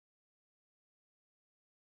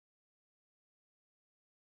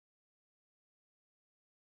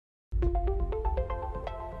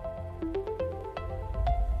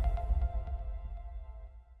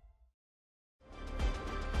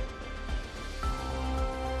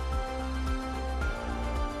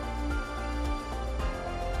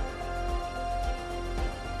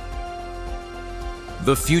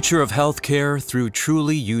The future of healthcare through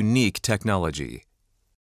truly unique technology.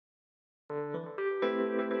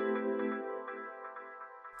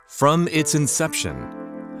 From its inception,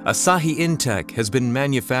 Asahi Intecc has been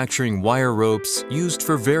manufacturing wire ropes used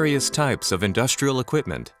for various types of industrial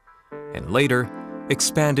equipment, and later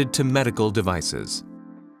expanded to medical devices.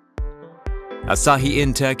 Asahi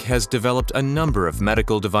Intecc has developed a number of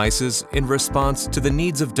medical devices in response to the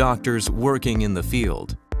needs of doctors working in the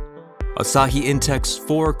field. Asahi Intecc's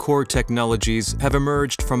 4 core technologies have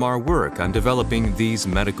emerged from our work on developing these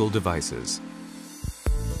medical devices.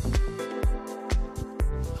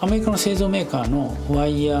 アメリカの製造メーカーのワ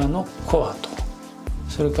イヤーのコアと、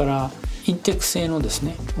それからインテック製のです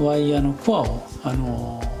ねワイヤーのコア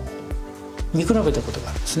を見比べたことが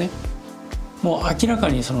あるんですね。もう明らか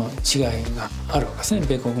にその違いがあるわけですね、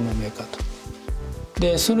米国のメーカーと。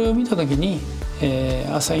でそれを見た時に、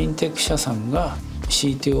アサインテック社さんが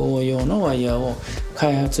CTO 用のワイヤーを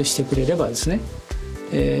開発してくれればですね、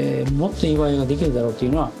もっといいワイヤーができるだろうとい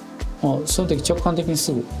うのはもうその時直感的に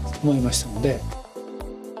すぐ思いましたので。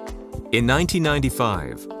In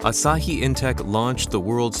 1995, Asahi Intecc launched the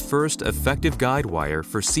world's first effective guide wire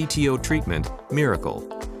for CTO treatment, Miracle.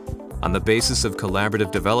 On the basis of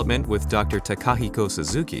collaborative development with Dr. Takahiko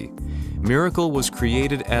Suzuki, Miracle was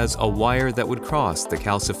created as a wire that would cross the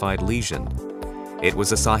calcified lesion. It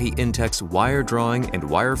was Asahi Intecc's wire drawing and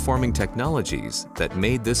wire forming technologies that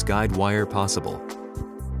made this guide wire possible.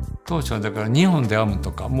 当初はだから2本で編む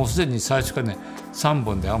とか、もうすでに最初からね3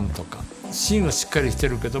本で編むとか、芯はしっかりして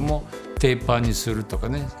るけどもテーパーにするとか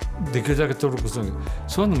ね、できるだけトルクする、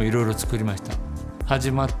そういうのもいろいろ作りました。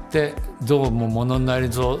始まってどうもものになり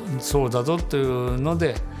そうだぞというの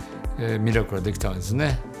で、ミラクルができたんです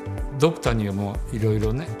ね。ドクターにはもういろい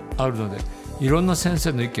ろねあるので、いろんな先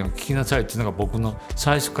生の意見を聞きなさいっていうのが僕の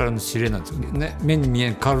最初からの指令なんですよね。目に見え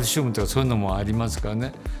るカルシウムとかそういうのもありますから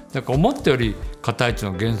ね。だから思ったより硬いってい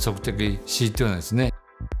うのが原則的 CTO なんですね。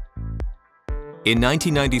In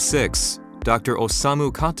 1996, Dr.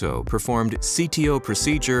 Osamu Kato performed CTO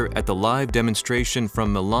procedure at the live demonstration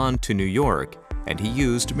from Milan to New York, and he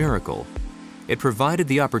used Miracle. It provided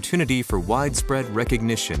the opportunity for widespread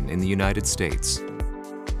recognition in the United States.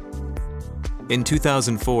 In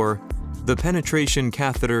 2004, the penetration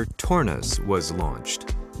catheter Tornus was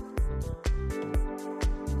launched.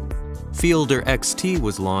 Fielder XT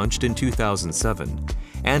was launched in 2007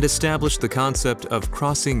 and established the concept of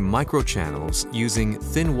crossing microchannels using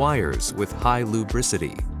thin wires with high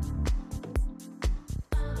lubricity.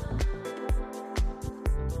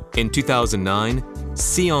 In 2009,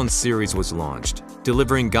 Sion series was launched,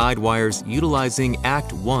 delivering guide wires utilizing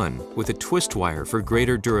Act 1 with a twist wire for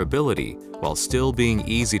greater durability while still being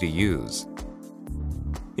easy to use.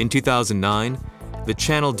 In 2009, the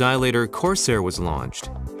channel dilator Corsair was launched,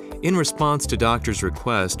 in response to doctors'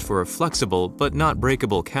 request for a flexible but not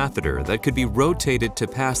breakable catheter that could be rotated to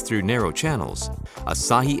pass through narrow channels.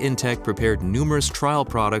 Asahi Intecc prepared numerous trial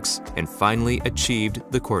products and finally achieved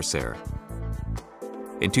the Corsair.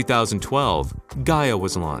 In 2012, Gaia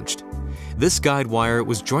was launched. This guide wire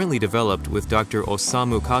was jointly developed with Dr.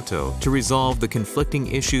 Osamu Kato to resolve the conflicting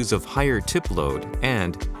issues of higher tip load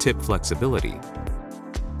and tip flexibility.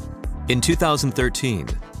 In 2013,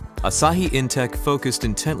 Asahi Intecc focused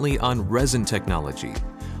intently on resin technology,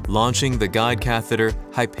 launching the guide catheter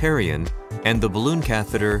Hyperion and the balloon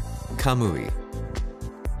catheter Kamui.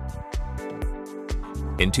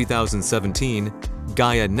 In 2017,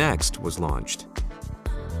 Gaia Next was launched.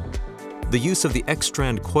 The use of the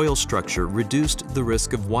X-strand coil structure reduced the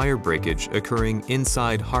risk of wire breakage occurring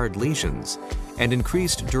inside hard lesions and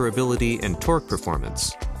increased durability and torque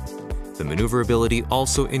performance. The maneuverability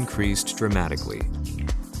also increased dramatically.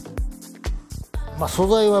 素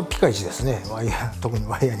材はピカイチですね。ワイヤー、特に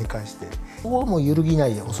ワイヤーに関して。ここはもう揺るぎな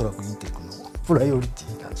い、おそらくインテックのプライオリテ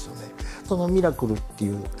ィなんですよね。そのミラクルって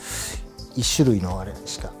いう一種類のあれ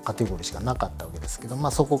しかカテゴリーしかなかったわけですけ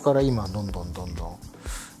ど、そこから今どんどん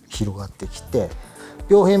広がってきて、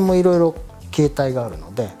病変もいろいろ形態がある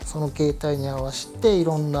ので、その形態に合わせてい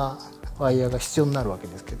ろんなワイヤーが必要になるわけ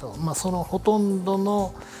ですけど、そのほとんど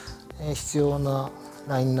の必要な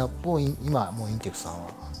ラインナップを今もうインテックさん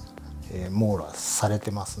は網羅され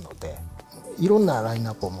てますので、いろんなライン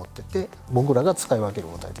ナップを持ってて僕らが使い分ける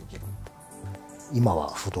ことができる。今は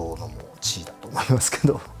不動のもう地位だと思いますけ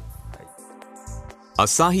ど。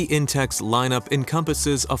Asahi Intecc's lineup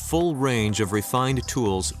encompasses a full range of refined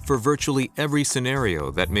tools for virtually every scenario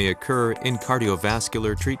that may occur in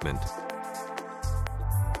cardiovascular treatment.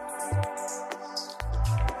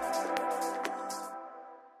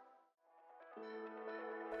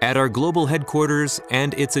 At our global headquarters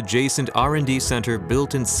and its adjacent R&D center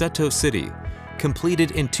built in Seto City,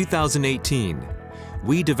 completed in 2018,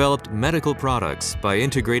 we developed medical products by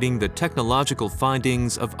integrating the technological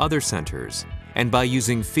findings of other centers and by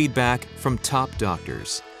using feedback from top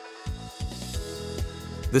doctors.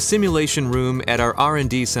 The simulation room at our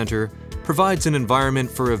R&D center provides an environment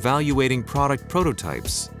for evaluating product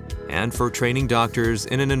prototypes and for training doctors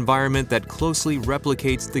in an environment that closely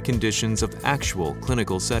replicates the conditions of actual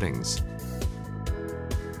clinical settings.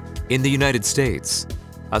 In the United States,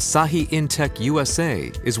 Asahi Intecc USA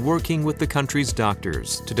is working with the country's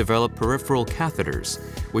doctors to develop peripheral catheters,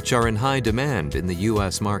 which are in high demand in the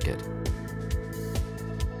US market.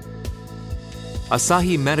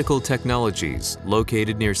 Asahi Medical Technologies,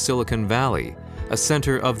 located near Silicon Valley, a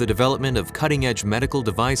center of the development of cutting-edge medical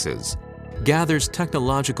devices, gathers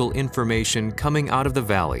technological information coming out of the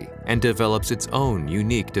valley and develops its own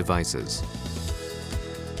unique devices.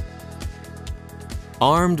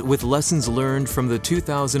 Armed with lessons learned from the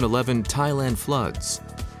 2011 Thailand floods,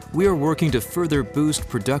 we are working to further boost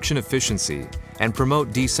production efficiency and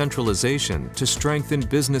promote decentralization to strengthen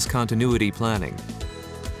business continuity planning.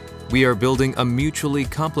 We are building a mutually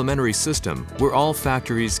complementary system where all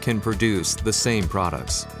factories can produce the same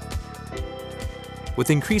products. With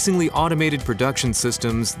increasingly automated production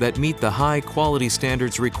systems that meet the high quality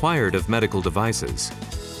standards required of medical devices,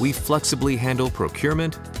 we flexibly handle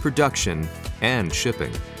procurement, production, and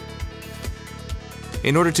shipping.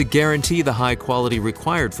 In order to guarantee the high quality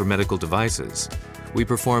required for medical devices, we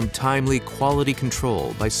perform timely quality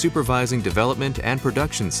control by supervising development and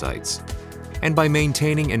production sites, and by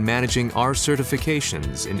maintaining and managing our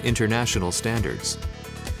certifications in international standards.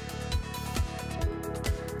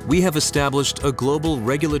 We have established a global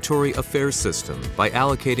regulatory affairs system by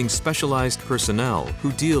allocating specialized personnel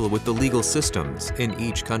who deal with the legal systems in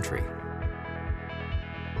each country.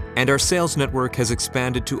 And our sales network has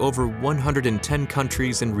expanded to over 110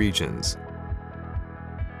 countries and regions.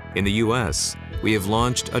 In the US, we have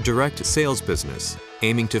launched a direct sales business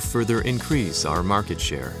aiming to further increase our market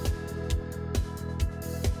share.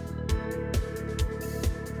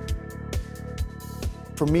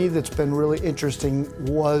 For me, that's been really interesting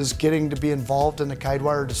was getting to be involved in the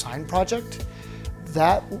guidewire design project.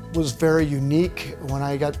 That was very unique. When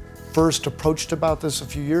I got first approached about this a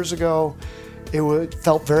few years ago, it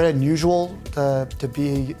felt very unusual to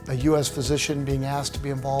be a US physician being asked to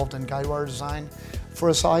be involved in guidewire design for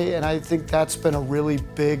Asahi, and I think that's been a really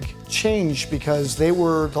big change because they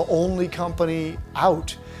were the only company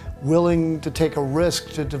out willing to take a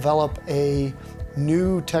risk to develop a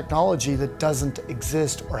new technology that doesn't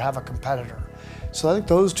exist or have a competitor. So I think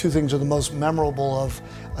those two things are the most memorable of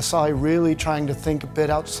Asahi really trying to think a bit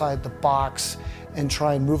outside the box and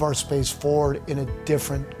try and move our space forward in a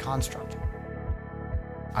different construct.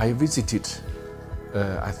 I visited,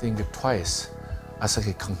 I think twice,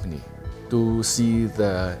 Asahi company to see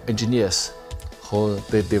the engineers how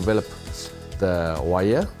they develop the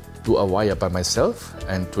wire, do a wire by myself,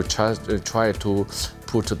 and to try to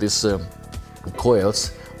put this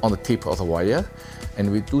coils on the tip of the wire, and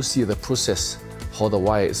we do see the process how the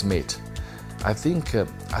wire is made. I think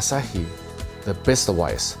Asahi, the best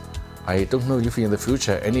wires. I don't know if in the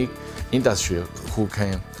future any industry who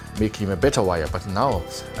can make him a better wire, but now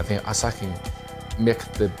I think Asahi make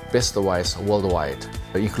the best wires worldwide,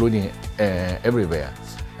 including everywhere,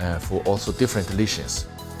 for also different conditions.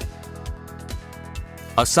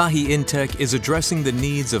 Asahi Intecc is addressing the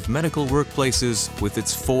needs of medical workplaces with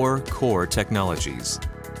its 4 core technologies.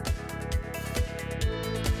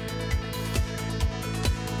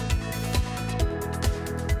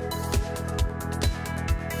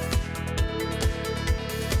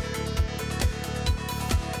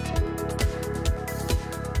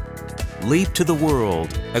 Leap to the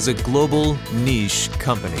world as a global niche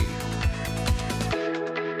company.